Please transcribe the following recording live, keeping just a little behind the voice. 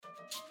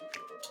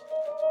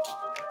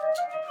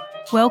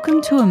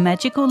Welcome to A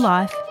Magical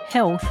Life,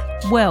 Health,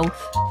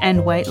 Wealth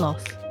and Weight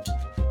Loss.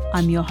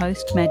 I'm your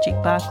host, Magic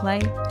Barclay,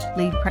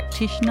 lead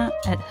practitioner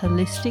at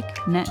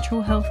Holistic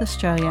Natural Health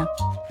Australia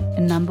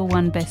and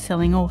 #1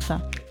 best-selling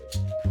author.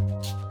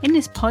 In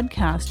this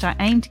podcast, I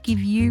aim to give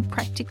you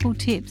practical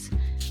tips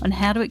on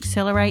how to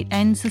accelerate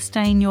and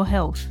sustain your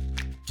health,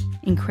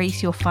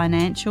 increase your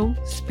financial,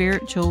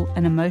 spiritual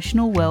and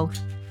emotional wealth,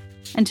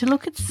 and to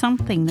look at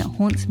something that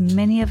haunts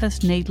many of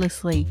us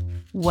needlessly,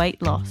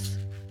 weight loss.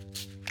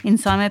 In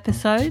some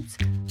episodes,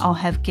 I'll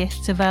have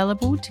guests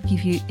available to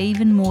give you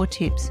even more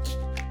tips,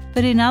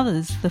 but in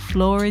others, the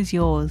floor is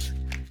yours.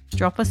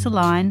 Drop us a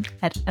line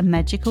at A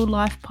Magical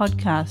Life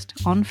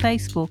Podcast on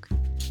Facebook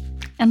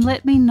and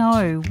let me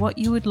know what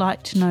you would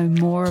like to know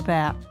more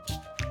about.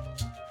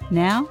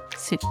 Now,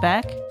 sit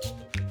back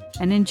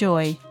and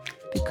enjoy,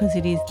 because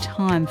it is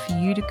time for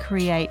you to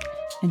create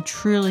and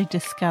truly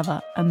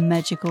discover a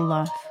magical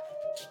life.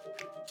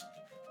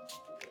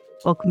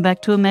 Welcome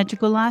back to A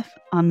Magical Life.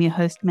 I'm your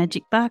host,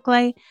 Magic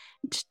Barclay.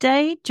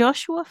 Today,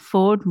 Joshua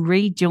Ford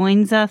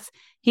rejoins us.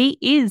 He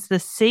is the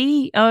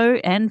CEO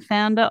and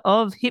founder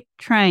of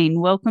HipTrain.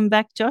 Welcome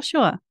back,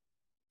 Joshua.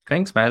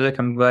 Thanks, Magic.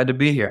 I'm glad to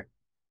be here.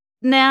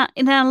 Now,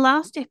 in our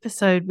last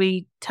episode,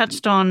 we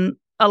touched on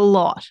a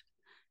lot,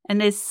 and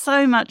there's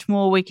so much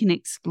more we can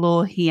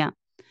explore here.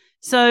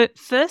 So,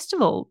 first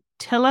of all,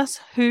 tell us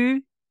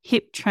who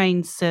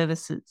HipTrain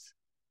services.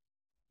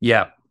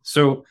 Yeah.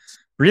 So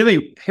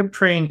really,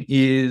 HipTrain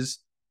is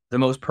the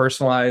most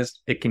personalized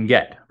it can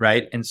get,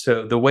 right? And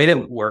so the way that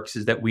it works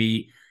is that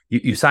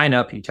you sign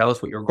up, you tell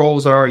us what your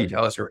goals are, you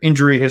tell us your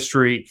injury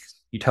history,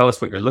 you tell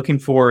us what you're looking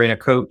for in a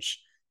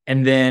coach,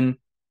 and then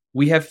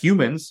we have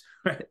humans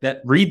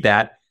that read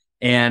that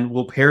and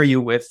we'll pair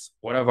you with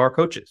one of our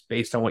coaches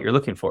based on what you're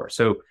looking for.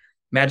 So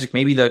Magic,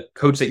 maybe the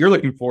coach that you're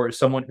looking for is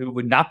someone who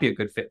would not be a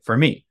good fit for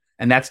me,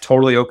 and that's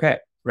totally okay,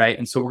 right?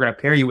 And so we're going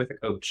to pair you with a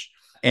coach,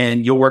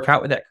 and you'll work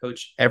out with that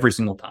coach every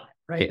single time,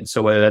 right? And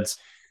so whether that's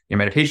your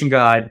meditation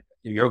guide,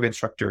 your yoga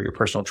instructor, your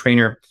personal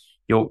trainer,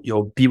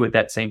 you'll be with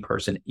that same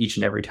person each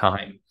and every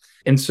time.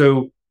 And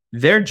so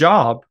their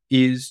job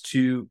is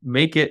to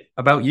make it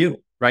about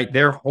you, right?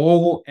 Their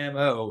whole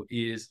MO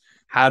is,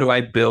 how do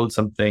I build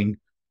something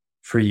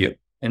for you?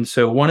 And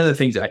so one of the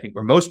things that I think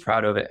we're most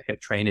proud of at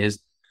HipTrain is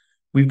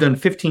we've done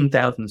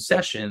 15,000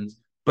 sessions,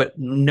 but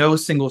no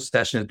single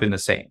session has been the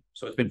same.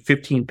 So it's been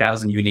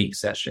 15,000 unique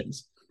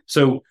sessions.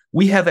 So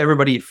we have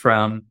everybody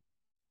from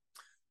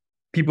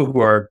people who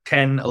are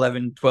 10,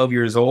 11, 12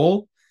 years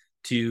old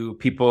to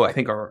people, I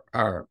think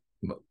our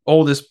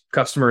oldest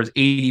customer is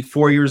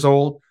 84 years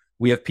old.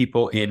 We have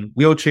people in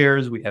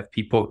wheelchairs. We have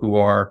people who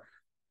are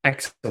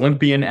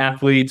ex-Olympian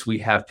athletes. We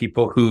have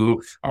people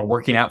who are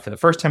working out for the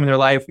first time in their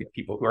life. We have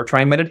people who are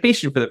trying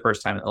meditation for the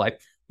first time in their life.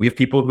 We have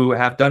people who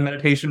have done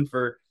meditation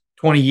for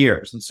 20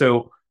 years. And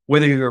so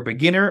whether you're a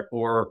beginner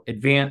or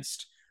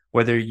advanced,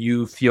 whether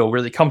you feel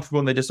really comfortable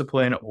in the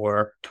discipline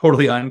or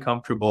totally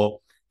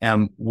uncomfortable,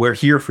 we're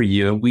here for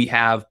you. We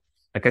have,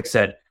 like I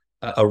said,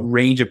 a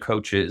range of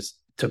coaches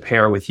to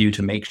pair with you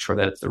to make sure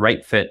that it's the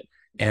right fit.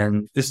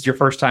 And this is your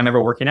first time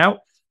ever working out,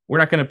 we're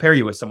not going to pair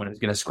you with someone who's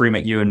going to scream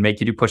at you and make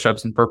you do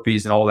push-ups and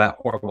burpees and all that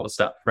horrible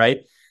stuff,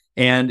 right?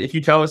 And if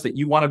you tell us that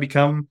you want to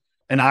become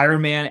an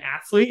Ironman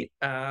athlete,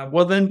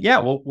 well then, yeah,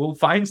 we'll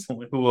find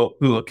someone who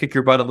will kick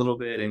your butt a little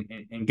bit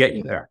and get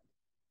you there.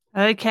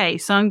 Okay,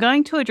 so I'm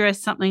going to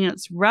address something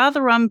that's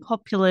rather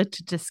unpopular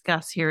to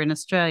discuss here in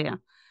Australia.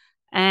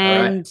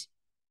 And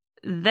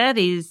that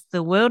is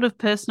the world of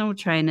personal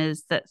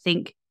trainers that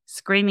think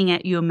screaming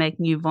at you and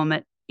making you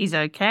vomit is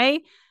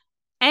okay.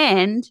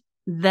 And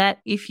that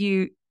if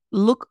you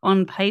look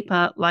on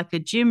paper like a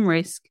gym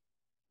risk,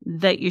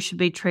 that you should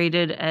be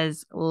treated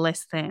as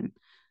less than.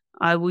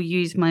 I will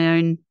use my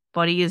own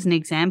body as an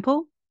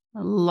example.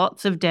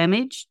 Lots of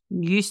damage.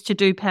 Used to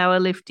do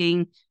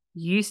powerlifting.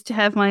 Used to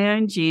have my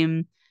own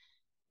gym.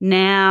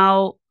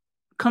 Now,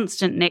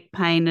 constant neck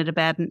pain at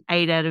about an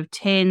 8 out of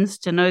 10,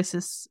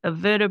 stenosis of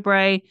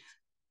vertebrae,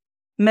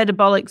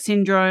 metabolic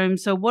syndrome.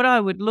 So what I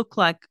would look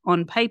like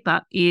on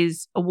paper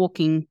is a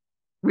walking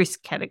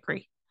risk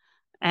category.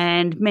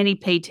 And many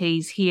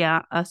PTs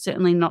here are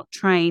certainly not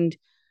trained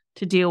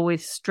to deal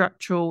with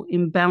structural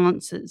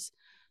imbalances.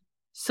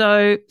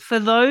 So for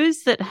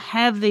those that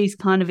have these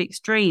kind of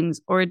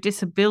extremes or a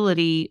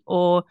disability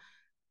or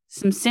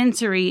some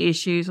sensory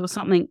issues or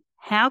something,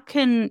 how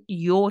can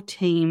your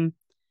team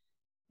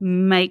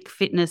make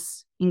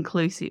fitness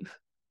inclusive?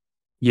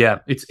 Yeah,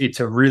 it's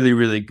a really,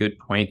 really good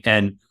point.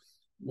 And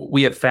what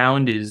we have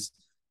found is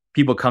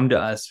people come to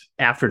us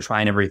after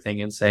trying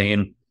everything and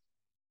saying,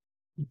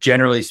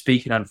 generally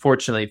speaking,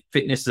 unfortunately,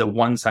 fitness is a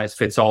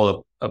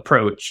one-size-fits-all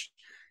approach,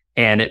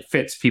 and it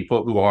fits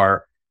people who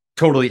are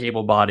totally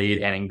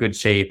able-bodied and in good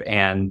shape,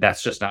 and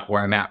that's just not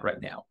where I'm at right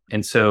now.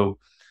 And so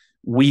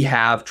we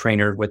have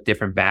trainers with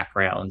different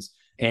backgrounds,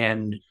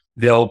 and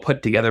they'll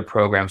put together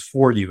programs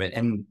for you.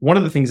 And one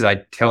of the things that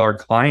I tell our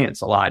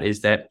clients a lot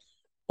is that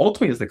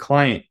ultimately, as the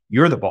client,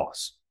 you're the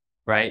boss,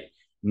 right?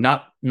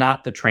 Not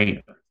the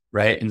trainer,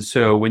 right? And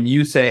so when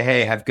you say,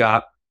 hey, I've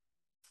got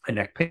and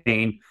neck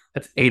pain.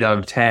 That's 8 out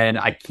of 10.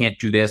 I can't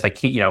do this. I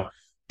can't,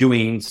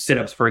 doing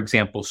sit-ups, for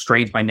example,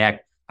 strains my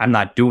neck. I'm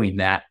not doing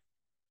that.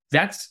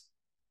 That's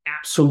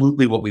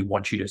absolutely what we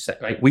want you to say.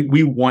 Like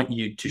we want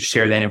you to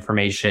share that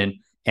information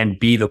and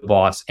be the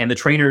boss. And the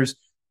trainers,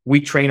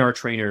 we train our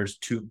trainers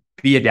to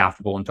be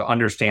adaptable and to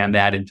understand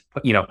that, and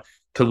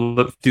to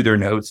look through their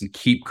notes and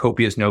keep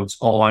copious notes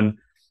on,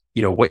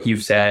 what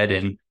you've said,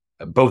 and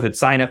both at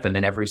sign up and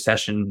then every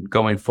session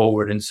going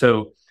forward. And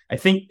so I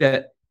think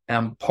that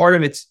part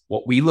of it's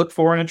what we look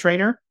for in a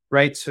trainer,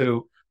 right?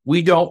 So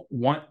we don't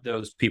want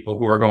those people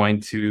who are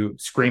going to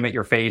scream at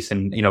your face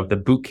and, the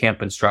boot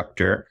camp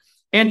instructor.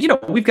 And,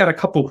 we've got a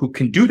couple who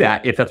can do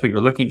that if that's what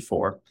you're looking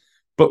for.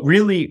 But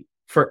really,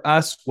 for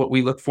us, what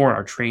we look for in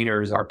our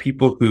trainers are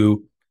people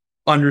who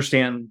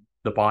understand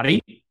the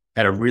body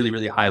at a really,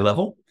 really high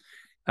level,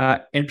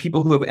 and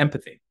people who have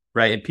empathy,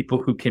 right? And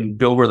people who can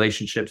build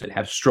relationships and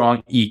have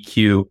strong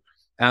EQ.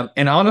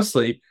 And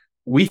honestly,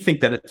 we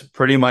think that it's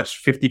pretty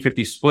much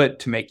 50-50 split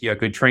to make you a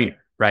good trainer,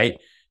 right?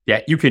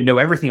 Yeah, you can know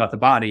everything about the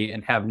body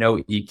and have no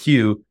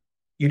EQ.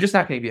 You're just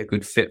not going to be a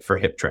good fit for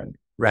hip training,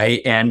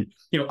 right? And,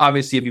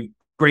 obviously, if you have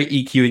great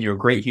EQ and you're a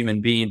great human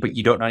being, but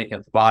you don't know anything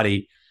about the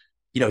body,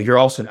 you're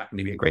also not going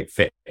to be a great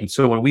fit. And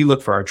so when we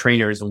look for our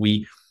trainers and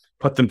we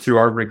put them through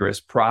our rigorous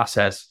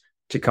process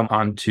to come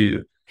on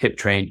to hip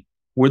train,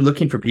 we're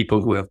looking for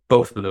people who have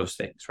both of those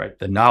things, right?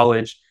 The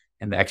knowledge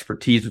and the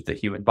expertise with the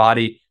human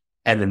body,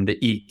 and then the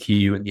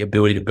EQ and the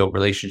ability to build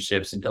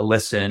relationships and to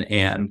listen.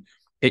 And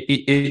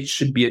it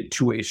should be a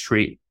two-way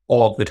street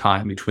all the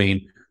time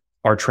between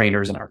our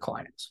trainers and our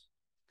clients.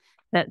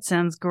 That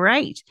sounds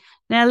great.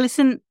 Now,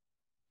 listen,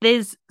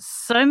 there's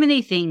so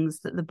many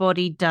things that the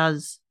body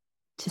does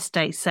to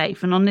stay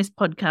safe. And on this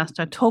podcast,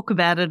 I talk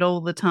about it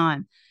all the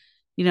time.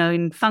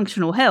 In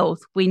functional health,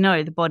 we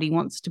know the body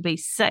wants to be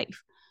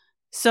safe.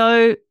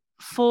 So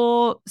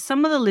for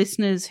some of the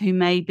listeners who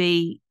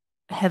maybe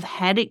have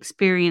had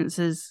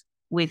experiences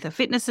with a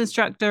fitness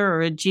instructor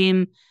or a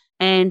gym,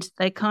 and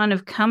they kind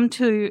of come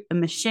to a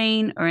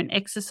machine or an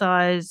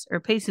exercise or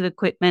a piece of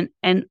equipment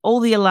and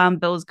all the alarm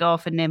bells go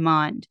off in their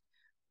mind,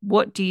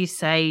 what do you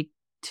say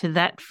to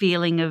that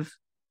feeling of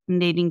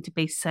needing to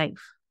be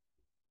safe?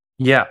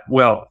 Yeah,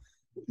 well,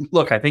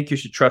 look, I think you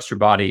should trust your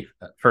body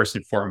first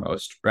and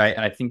foremost, right?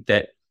 And I think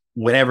that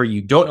whenever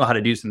you don't know how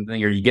to do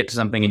something, or you get to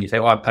something and you say,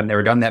 well, I've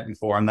never done that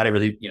before, I'm not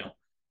really,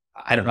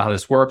 I don't know how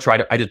this works, or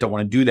I just don't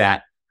want to do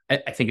that.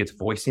 I think it's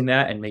voicing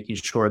that and making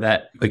sure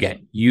that,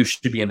 again, you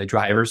should be in the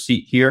driver's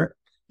seat here.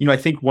 I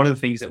think one of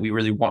the things that we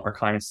really want our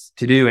clients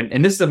to do,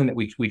 and this is something that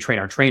we train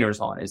our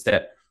trainers on, is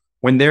that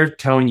when they're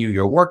telling you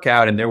your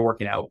workout and they're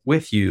working out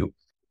with you,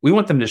 we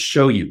want them to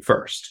show you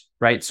first,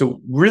 right?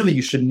 So really,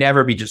 you should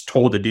never be just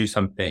told to do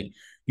something.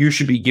 You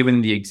should be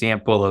given the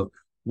example of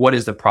what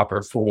is the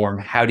proper form,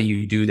 how do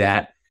you do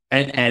that?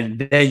 And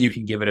then you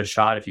can give it a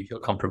shot if you feel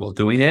comfortable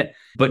doing it,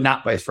 but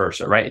not vice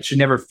versa, right? It should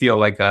never feel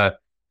like a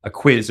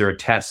quiz or a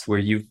test where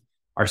you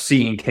are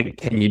seeing,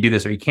 can you do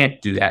this or you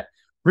can't do that.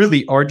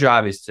 Really, our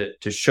job is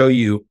to show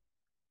you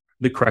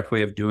the correct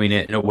way of doing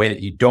it in a way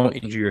that you don't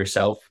injure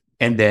yourself,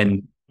 and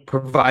then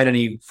provide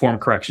any form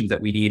corrections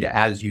that we need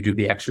as you do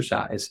the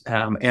exercise.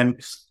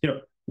 And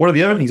one of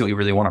the other things that we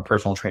really want our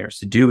personal trainers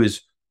to do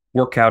is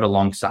work out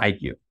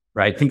alongside you,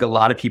 right? I think a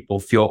lot of people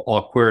feel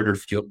awkward or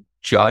feel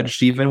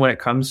judged even when it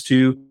comes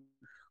to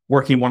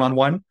working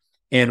one-on-one.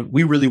 And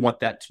we really want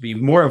that to be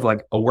more of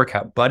like a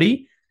workout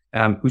buddy,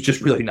 who's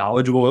just really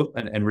knowledgeable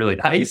and really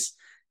nice,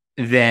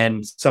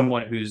 than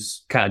someone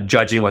who's kind of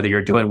judging whether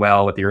you're doing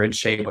well, whether you're in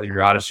shape, whether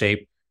you're out of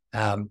shape.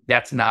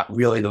 That's not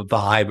really the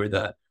vibe or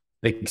the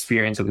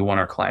experience that we want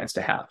our clients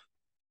to have.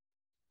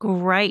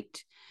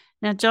 Great.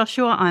 Now,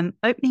 Joshua, I'm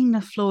opening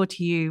the floor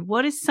to you.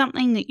 What is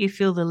something that you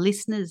feel the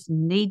listeners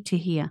need to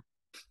hear?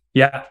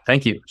 Yeah,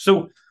 thank you.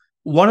 So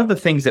one of the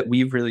things that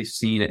we've really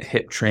seen at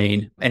Hip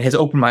Train and has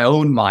opened my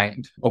own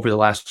mind over the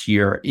last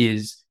year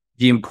is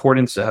the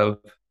importance of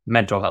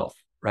mental health,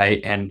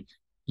 right? And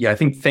I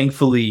think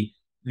thankfully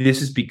this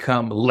has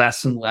become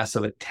less and less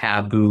of a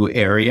taboo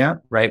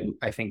area, right?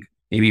 I think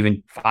maybe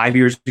even 5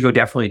 years ago,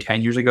 definitely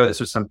 10 years ago, this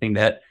was something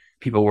that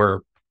people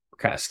were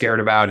kind of scared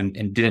about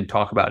and didn't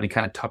talk about and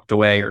kind of tucked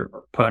away or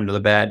put under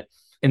the bed.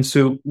 And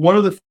so one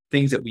of the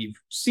things that we've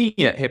seen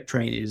at Hip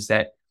Train is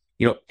that,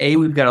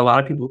 we've got a lot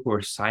of people who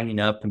are signing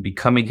up and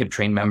becoming Hip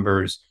Train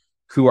members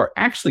who are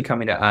actually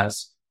coming to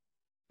us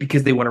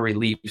because they want to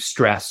relieve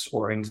stress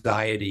or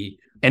anxiety.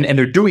 And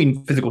they're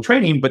doing physical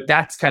training, but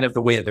that's kind of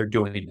the way that they're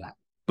doing that.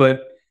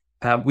 But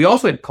we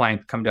also had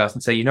clients come to us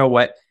and say, you know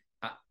what,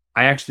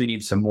 I actually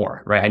need some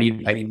more, right? I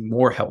need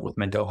more help with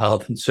mental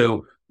health. And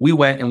so we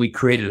went and we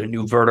created a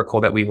new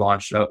vertical that we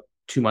launched about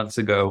 2 months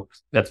ago.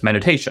 That's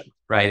meditation,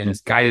 right? And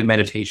it's guided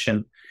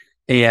meditation.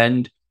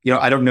 And,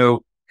 I don't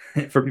know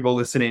for people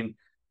listening,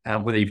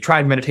 whether you've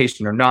tried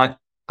meditation or not.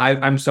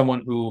 I'm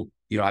someone who,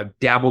 I've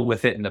dabbled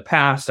with it in the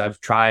past.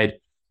 I've tried,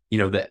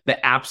 the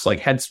apps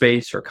like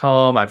Headspace or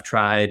Calm. I've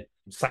tried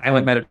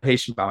silent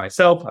meditation by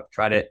myself. I've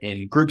tried it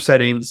in group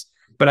settings,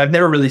 but I've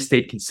never really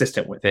stayed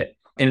consistent with it.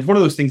 And it's one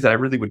of those things that I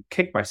really would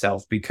kick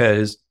myself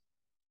because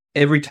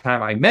every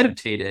time I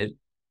meditated,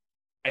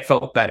 I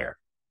felt better.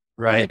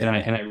 Right.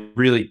 And I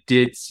really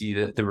did see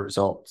the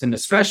results. And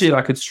especially if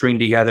I could string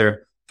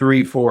together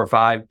 3, 4,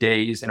 5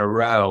 days in a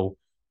row,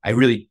 I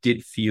really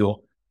did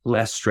feel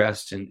less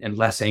stressed and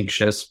less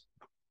anxious.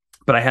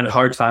 But I had a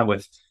hard time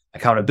with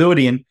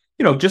accountability. And,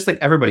 just like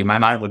everybody, my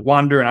mind would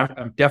wander. And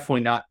I'm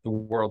definitely not the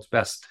world's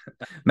best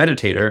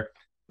meditator.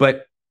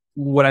 But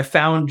what I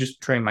found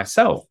just training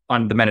myself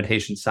on the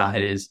meditation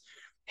side is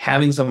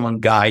having someone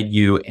guide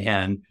you,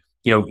 and,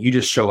 you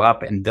just show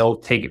up and they'll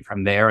take it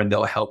from there and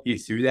they'll help you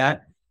through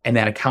that. And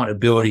that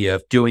accountability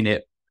of doing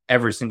it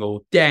every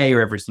single day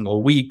or every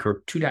single week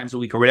or 2 times a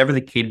week or whatever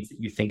the cadence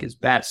that you think is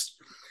best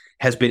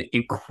has been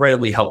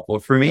incredibly helpful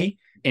for me.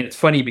 And it's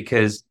funny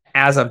because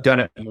as I've done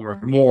it more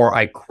and more,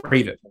 I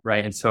crave it,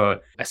 right? And so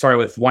I started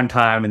with 1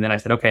 time, and then I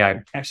said, okay,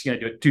 I'm actually going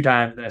to do it 2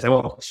 times. And I said,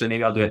 well, actually,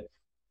 maybe I'll do it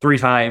 3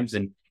 times,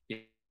 and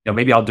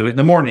maybe I'll do it in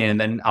the morning, and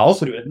then I'll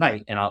also do it at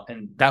night,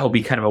 and that will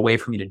be kind of a way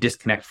for me to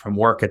disconnect from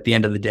work at the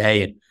end of the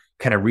day and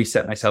kind of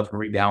reset myself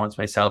and rebalance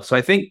myself. So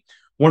I think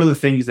one of the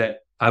things that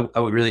I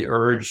would really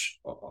urge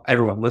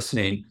everyone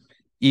listening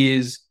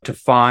is to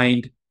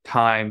find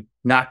time,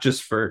 not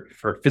just for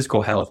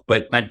physical health,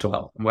 but mental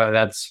health, whether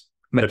that's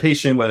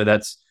meditation, whether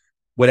that's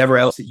whatever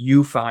else that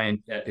you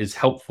find that is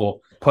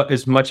helpful. Put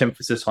as much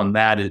emphasis on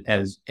that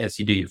as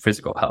you do your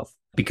physical health,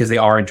 because they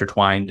are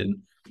intertwined.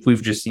 And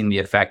we've just seen the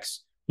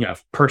effects,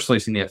 I've personally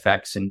seen the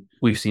effects, and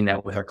we've seen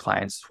that with our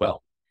clients as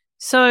well.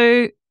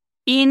 So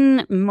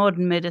in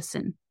modern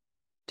medicine,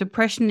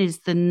 depression is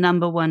the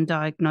number 1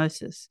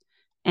 diagnosis.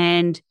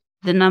 And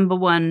the number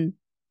 1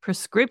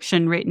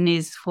 prescription written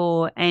is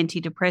for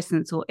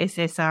antidepressants or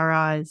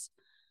SSRIs,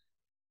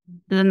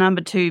 the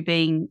number 2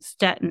 being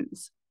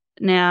statins.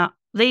 Now,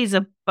 these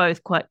are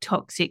both quite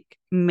toxic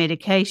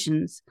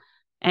medications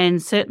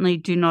and certainly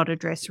do not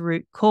address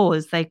root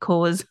cause. They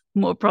cause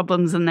more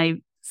problems than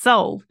they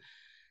solve.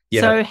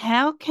 Yeah. So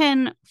how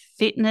can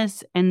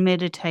fitness and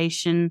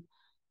meditation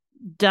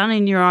done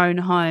in your own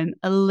home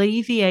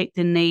alleviate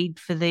the need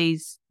for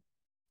these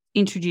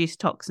introduced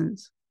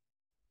toxins?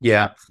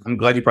 Yeah, I'm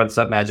glad you brought this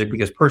up, Magic,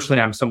 because personally,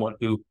 I'm someone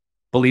who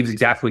believes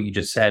exactly what you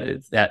just said,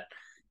 is that,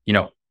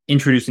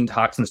 introducing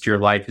toxins to your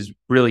life is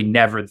really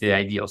never the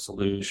ideal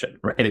solution,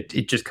 right?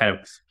 It just kind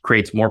of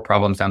creates more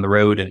problems down the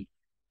road.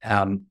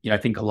 And, I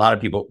think a lot of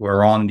people who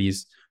are on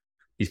these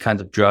kinds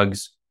of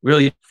drugs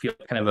really feel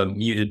kind of a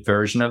muted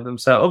version of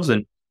themselves.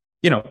 And,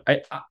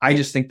 I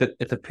just think that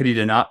it's a pity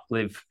to not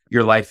live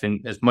your life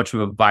in as much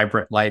of a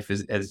vibrant life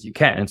as you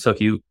can. And so if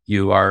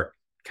you are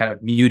kind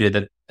of muted,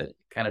 that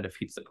kind of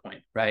defeats the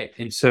point, right?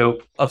 And so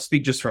I'll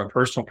speak just from a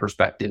personal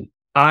perspective.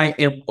 I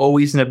am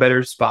always in a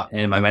better spot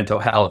in my mental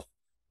health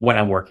when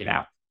I'm working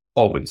out,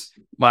 always.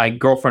 My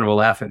girlfriend will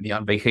laugh at me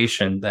on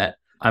vacation that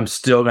I'm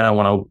still going to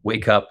want to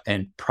wake up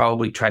and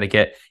probably try to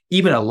get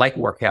even a light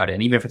workout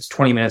in, even if it's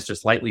 20 minutes,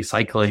 just lightly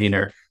cycling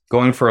or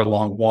going for a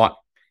long walk.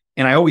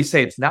 And I always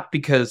say it's not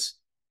because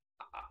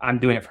I'm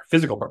doing it for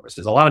physical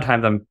purposes. A lot of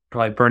times I'm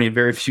probably burning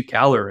very few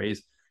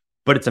calories,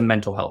 but it's a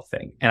mental health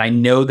thing. And I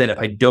know that if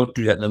I don't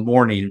do that in the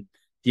morning,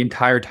 the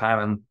entire time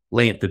I'm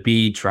laying at the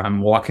beach or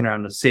I'm walking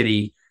around the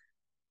city,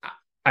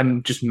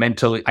 I'm just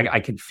mentally, I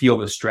can feel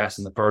the stress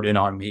and the burden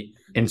on me.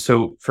 And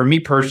so for me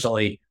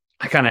personally,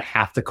 I kind of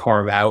have to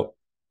carve out.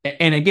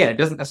 And again, it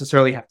doesn't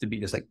necessarily have to be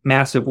this like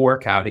massive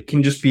workout. It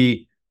can just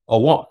be a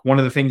walk. One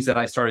of the things that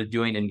I started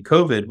doing in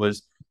COVID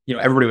was,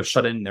 everybody was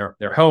shut in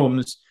their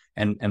homes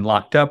and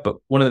locked up. But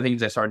one of the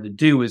things I started to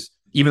do is,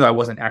 even though I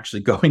wasn't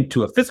actually going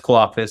to a physical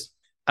office,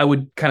 I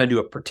would kind of do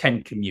a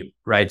pretend commute,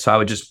 right? So I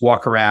would just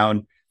walk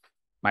around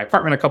my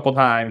apartment a couple of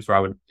times, or I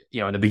would,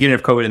 in the beginning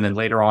of COVID, and then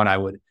later on, I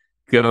would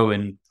go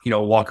and,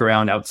 walk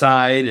around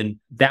outside. And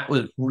that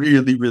was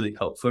really, really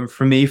helpful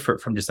for me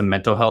from just a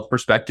mental health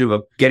perspective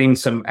of getting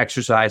some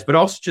exercise, but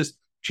also just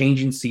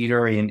changing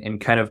scenery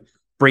and kind of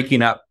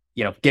breaking up,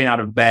 getting out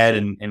of bed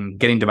and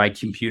getting to my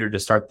computer to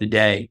start the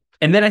day.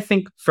 And then I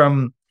think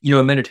from,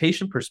 a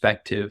meditation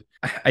perspective,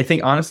 I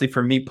think honestly,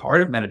 for me,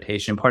 part of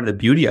meditation, part of the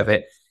beauty of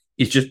it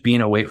is just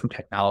being away from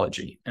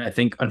technology. And I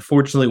think,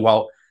 unfortunately,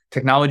 while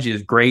technology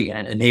is great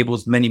and it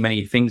enables many,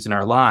 many things in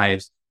our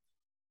lives,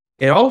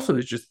 it also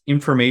is just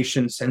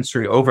information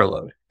sensory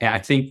overload. And I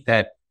think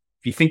that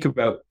if you think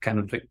about kind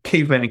of the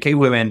cavemen and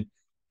cavewomen,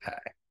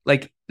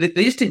 like they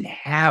just didn't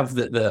have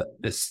the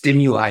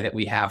stimuli that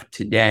we have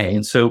today.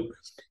 And so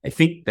I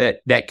think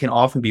that can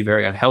often be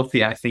very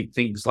unhealthy. I think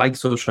things like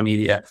social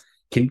media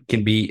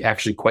can be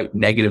actually quite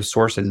negative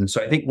sources. And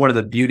so I think one of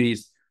the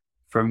beauties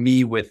for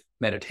me with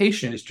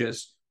meditation is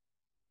just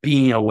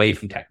being away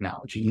from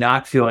technology,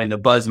 not feeling the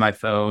buzz of my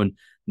phone,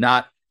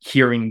 not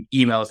hearing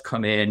emails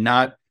come in,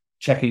 not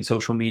checking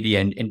social media,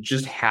 and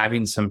just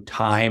having some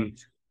time.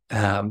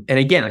 And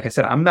again, like I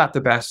said, I'm not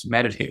the best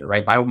meditator,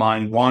 right? My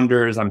mind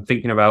wanders. I'm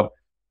thinking about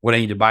what I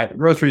need to buy at the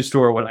grocery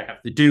store, what I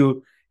have to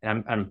do.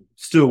 And I'm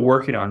still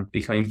working on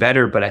becoming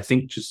better. But I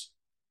think just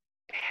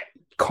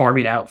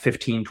carving out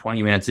 15,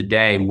 20 minutes a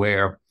day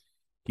where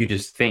you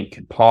just think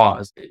and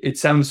pause. It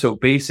sounds so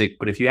basic,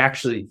 but if you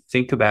actually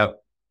think about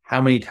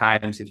how many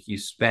times have you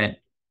spent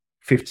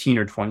 15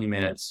 or 20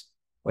 minutes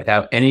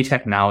without any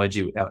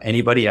technology, without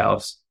anybody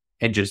else,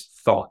 and just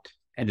thought,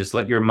 and just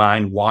let your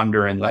mind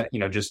wander and let,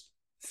 just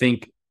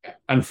think.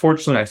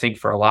 Unfortunately, I think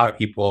for a lot of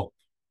people,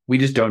 we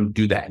just don't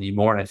do that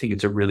anymore. And I think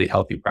it's a really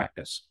healthy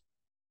practice.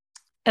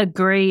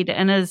 Agreed.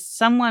 And as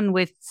someone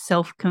with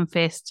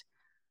self-confessed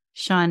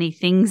shiny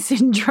thing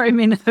syndrome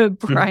in her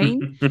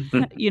brain,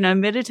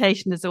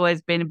 meditation has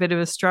always been a bit of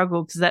a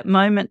struggle, because that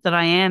moment that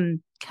I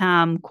am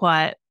calm,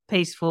 quiet,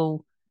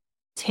 peaceful,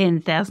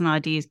 10,000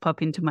 ideas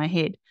pop into my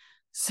head.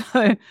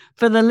 So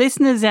for the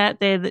listeners out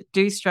there that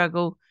do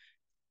struggle,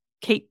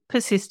 keep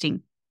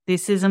persisting.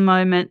 This is a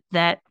moment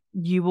that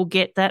you will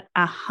get that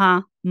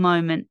aha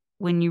moment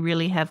when you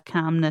really have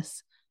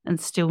calmness and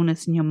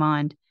stillness in your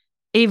mind,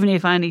 even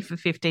if only for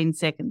 15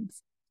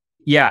 seconds.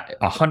 Yeah,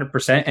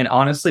 100%. And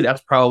honestly,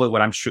 that's probably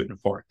what I'm shooting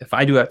for. If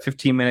I do a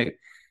 15-minute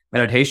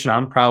meditation,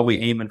 I'm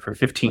probably aiming for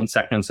 15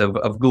 seconds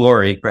of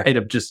glory, right?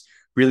 Of just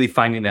really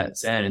finding that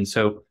zen. And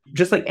so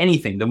just like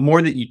anything, the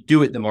more that you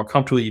do it, the more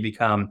comfortable you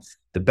become,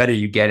 the better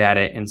you get at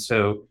it. And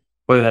so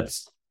whether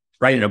that's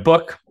writing a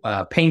book,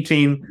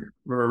 painting,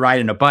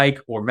 riding a bike,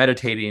 or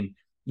meditating,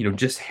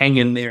 just hang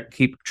in there,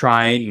 keep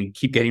trying and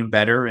keep getting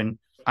better. And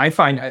I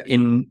find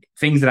in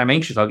things that I'm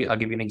anxious, I'll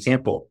give you an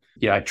example.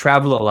 I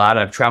travel a lot.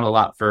 I've traveled a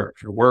lot for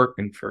work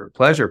and for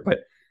pleasure, but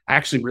I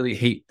actually really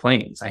hate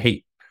planes. I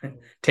hate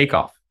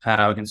takeoff.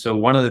 And so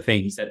one of the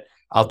things that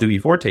I'll do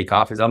before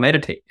takeoff is I'll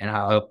meditate, and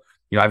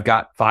I've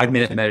got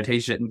 5-minute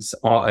meditations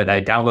that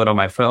I download on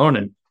my phone,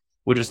 and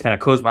we'll just kind of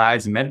close my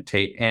eyes and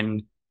meditate.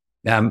 And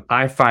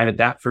I find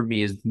that for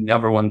me is the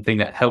number one thing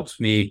that helps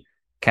me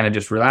kind of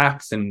just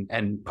relax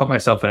and put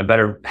myself in a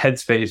better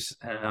headspace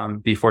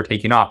before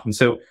taking off. And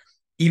so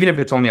even if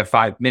it's only a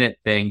 5-minute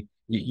thing,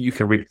 you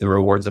can reap the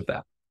rewards of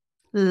that.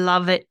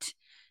 Love it.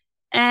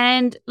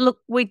 And look,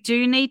 we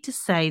do need to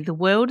say the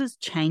world is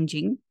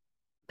changing.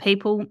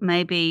 People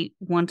maybe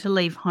want to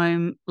leave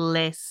home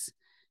less.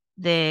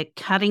 They're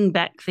cutting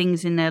back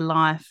things in their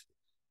life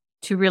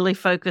to really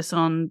focus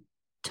on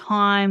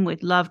time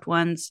with loved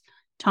ones,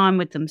 time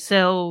with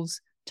themselves,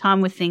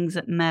 time with things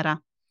that matter.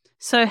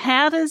 So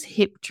how does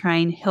Hip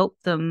Train help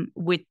them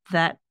with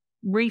that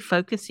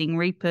refocusing,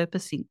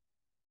 repurposing?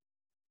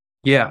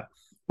 Yeah.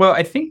 Well,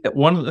 I think that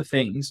one of the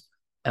things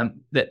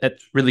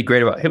that's really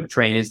great about Hip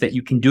Train is that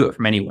you can do it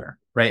from anywhere,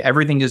 right?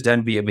 Everything is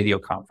done via video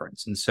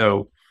conference. And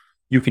so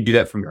you can do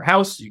that from your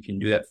house. You can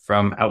do that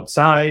from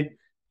outside.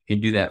 You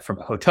can do that from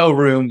a hotel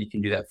room. You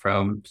can do that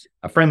from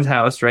a friend's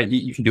house, right?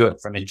 You can do it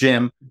from a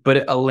gym, but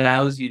it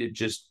allows you to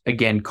just,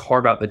 again,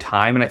 carve out the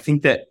time. And I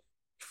think that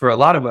for a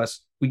lot of us,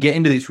 we get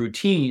into these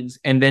routines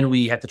and then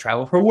we have to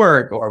travel for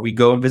work, or we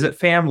go and visit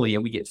family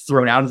and we get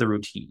thrown out of the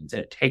routines,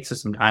 and it takes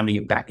us some time to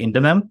get back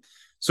into them.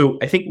 So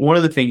I think one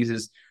of the things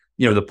is,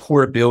 the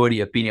portability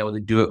of being able to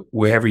do it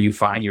wherever you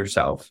find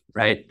yourself,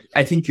 right?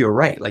 I think you're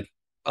right. Like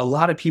a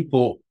lot of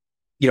people,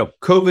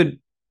 COVID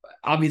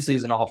obviously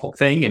is an awful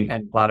thing, and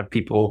a lot of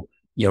people,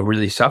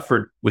 really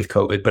suffered with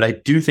COVID. But I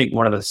do think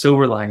one of the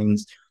silver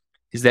linings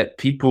is that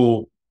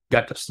people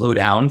got to slow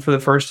down for the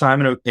first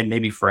time in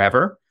maybe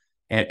forever,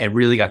 and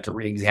really got to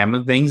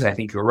re-examine things. I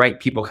think you're right.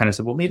 People kind of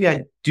said, well, maybe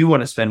I do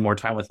want to spend more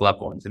time with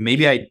loved ones, and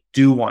maybe I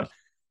do want,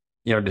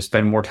 to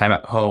spend more time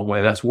at home,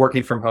 whether that's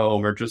working from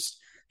home or just,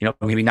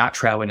 maybe not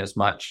traveling as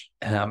much.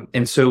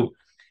 And so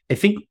I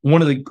think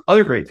one of the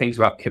other great things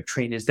about Hip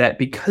Train is that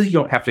because you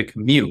don't have to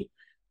commute,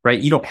 right?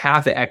 You don't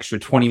have the extra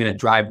 20-minute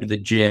drive to the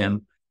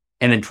gym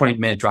and then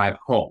 20-minute drive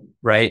home,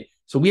 right?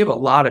 So we have a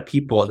lot of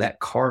people that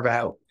carve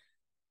out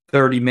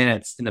 30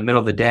 minutes in the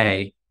middle of the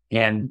day,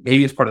 and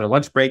maybe it's part of their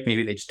lunch break.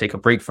 Maybe they just take a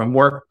break from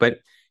work, but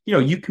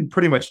you can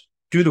pretty much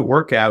do the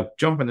workout,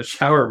 jump in the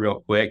shower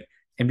real quick,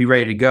 and be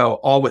ready to go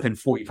all within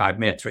 45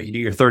 minutes, right? You do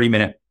your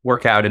 30-minute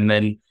workout and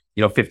then,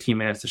 15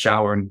 minutes to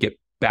shower and get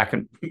back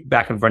in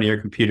front of your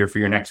computer for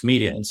your next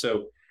meeting. And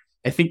so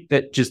I think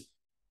that just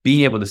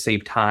being able to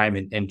save time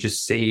and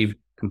just save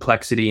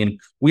complexity.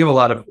 And we have a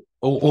lot of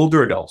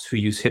older adults who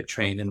use Hip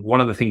Train. And one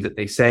of the things that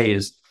they say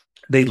is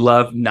they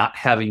love not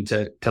having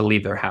to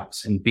leave their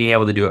house and being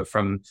able to do it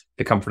from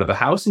the comfort of the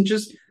house, and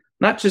just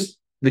not just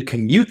the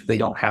commute they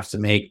don't have to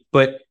make,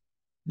 but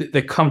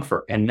the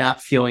comfort and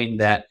not feeling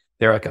that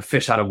they're like a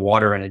fish out of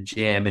water in a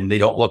gym and they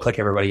don't look like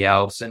everybody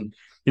else. And,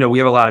 we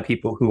have a lot of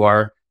people who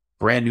are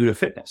brand new to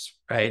fitness,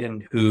 right?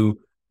 And who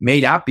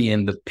may not be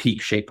in the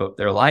peak shape of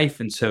their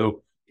life. And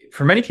so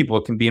for many people,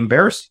 it can be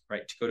embarrassing,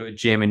 right? To go to a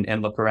gym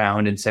and look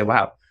around and say,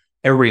 wow,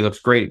 everybody looks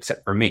great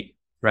except for me,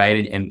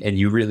 right? And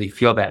you really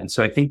feel that. And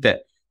so I think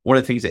that one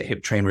of the things that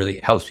Hip Train really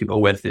helps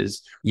people with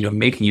is,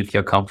 making you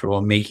feel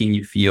comfortable, making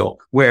you feel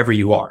wherever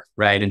you are,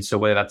 right? And so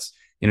whether that's,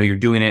 you're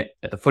doing it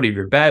at the foot of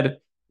your bed,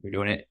 you're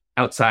doing it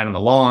outside on the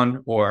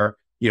lawn, or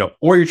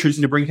you're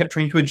choosing to bring Hip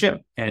Train to a gym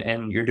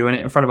and you're doing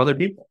it in front of other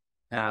people.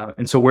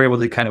 And so we're able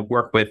to kind of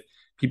work with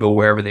people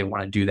wherever they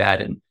want to do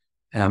that. And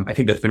I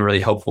think that's been really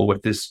helpful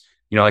with this,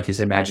 like you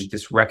said, Magic,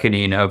 this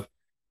reckoning of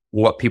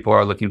what people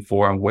are looking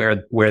for and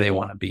where they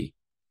want to be.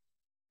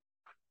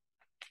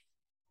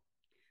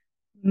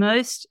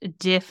 Most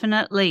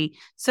definitely.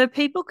 So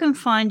people can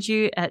find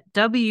you at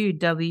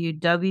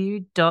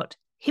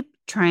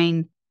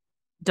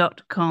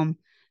www.hiptrain.com.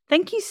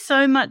 Thank you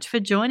so much for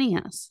joining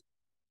us.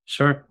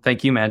 Sure.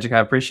 Thank you, Magic. I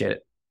appreciate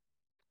it.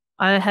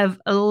 I have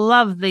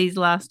loved these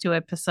last 2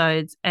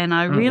 episodes, and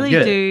I really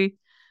do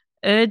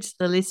urge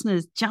the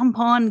listeners, jump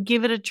on,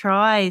 give it a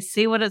try,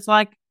 see what it's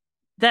like.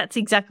 That's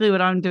exactly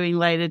what I'm doing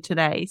later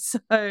today. So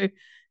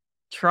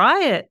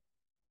try it.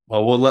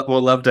 Well, we'll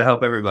love to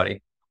help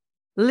everybody.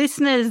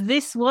 Listeners,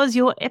 this was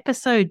your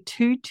episode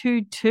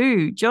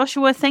 222.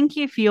 Joshua, thank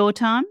you for your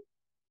time.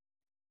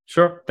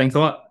 Sure. Thanks a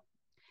lot.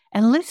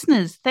 And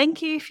listeners,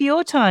 thank you for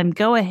your time.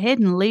 Go ahead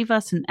and leave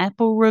us an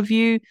Apple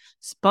review,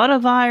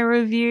 Spotify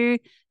review,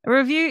 a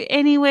review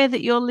anywhere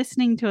that you're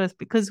listening to us,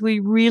 because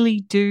we really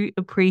do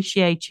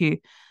appreciate you.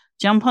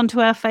 Jump onto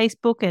our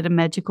Facebook at A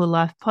Magical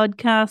Life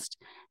Podcast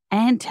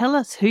and tell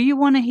us who you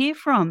want to hear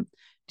from.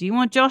 Do you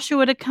want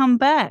Joshua to come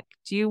back?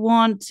 Do you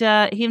want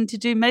him to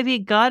do maybe a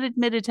guided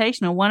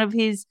meditation, or one of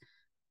his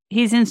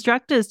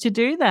instructors to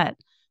do that?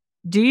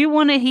 Do you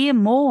want to hear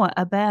more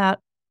about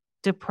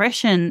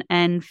depression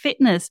and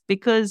fitness?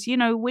 Because,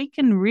 we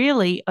can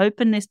really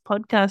open this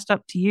podcast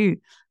up to you.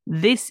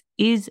 This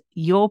is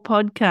your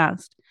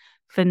podcast.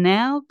 For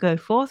now, go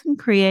forth and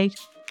create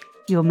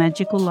your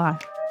magical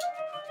life.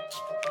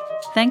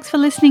 Thanks for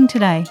listening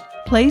today.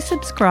 Please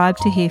subscribe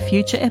to hear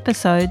future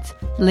episodes,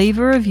 leave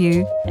a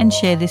review, and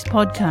share this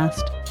podcast.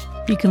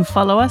 You can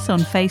follow us on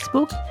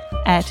Facebook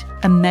at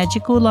A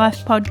Magical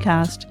Life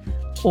Podcast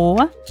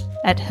or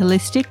at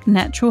Holistic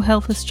Natural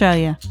Health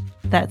Australia.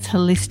 That's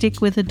holistic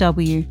with a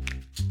W.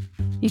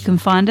 You can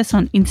find us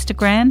on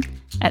Instagram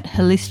at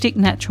Holistic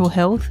Natural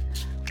Health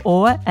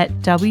or at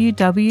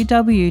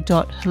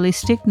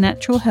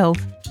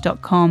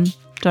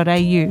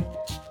www.holisticnaturalhealth.com.au.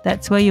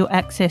 That's where you'll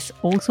access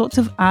all sorts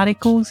of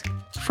articles,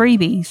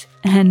 freebies,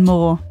 and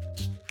more.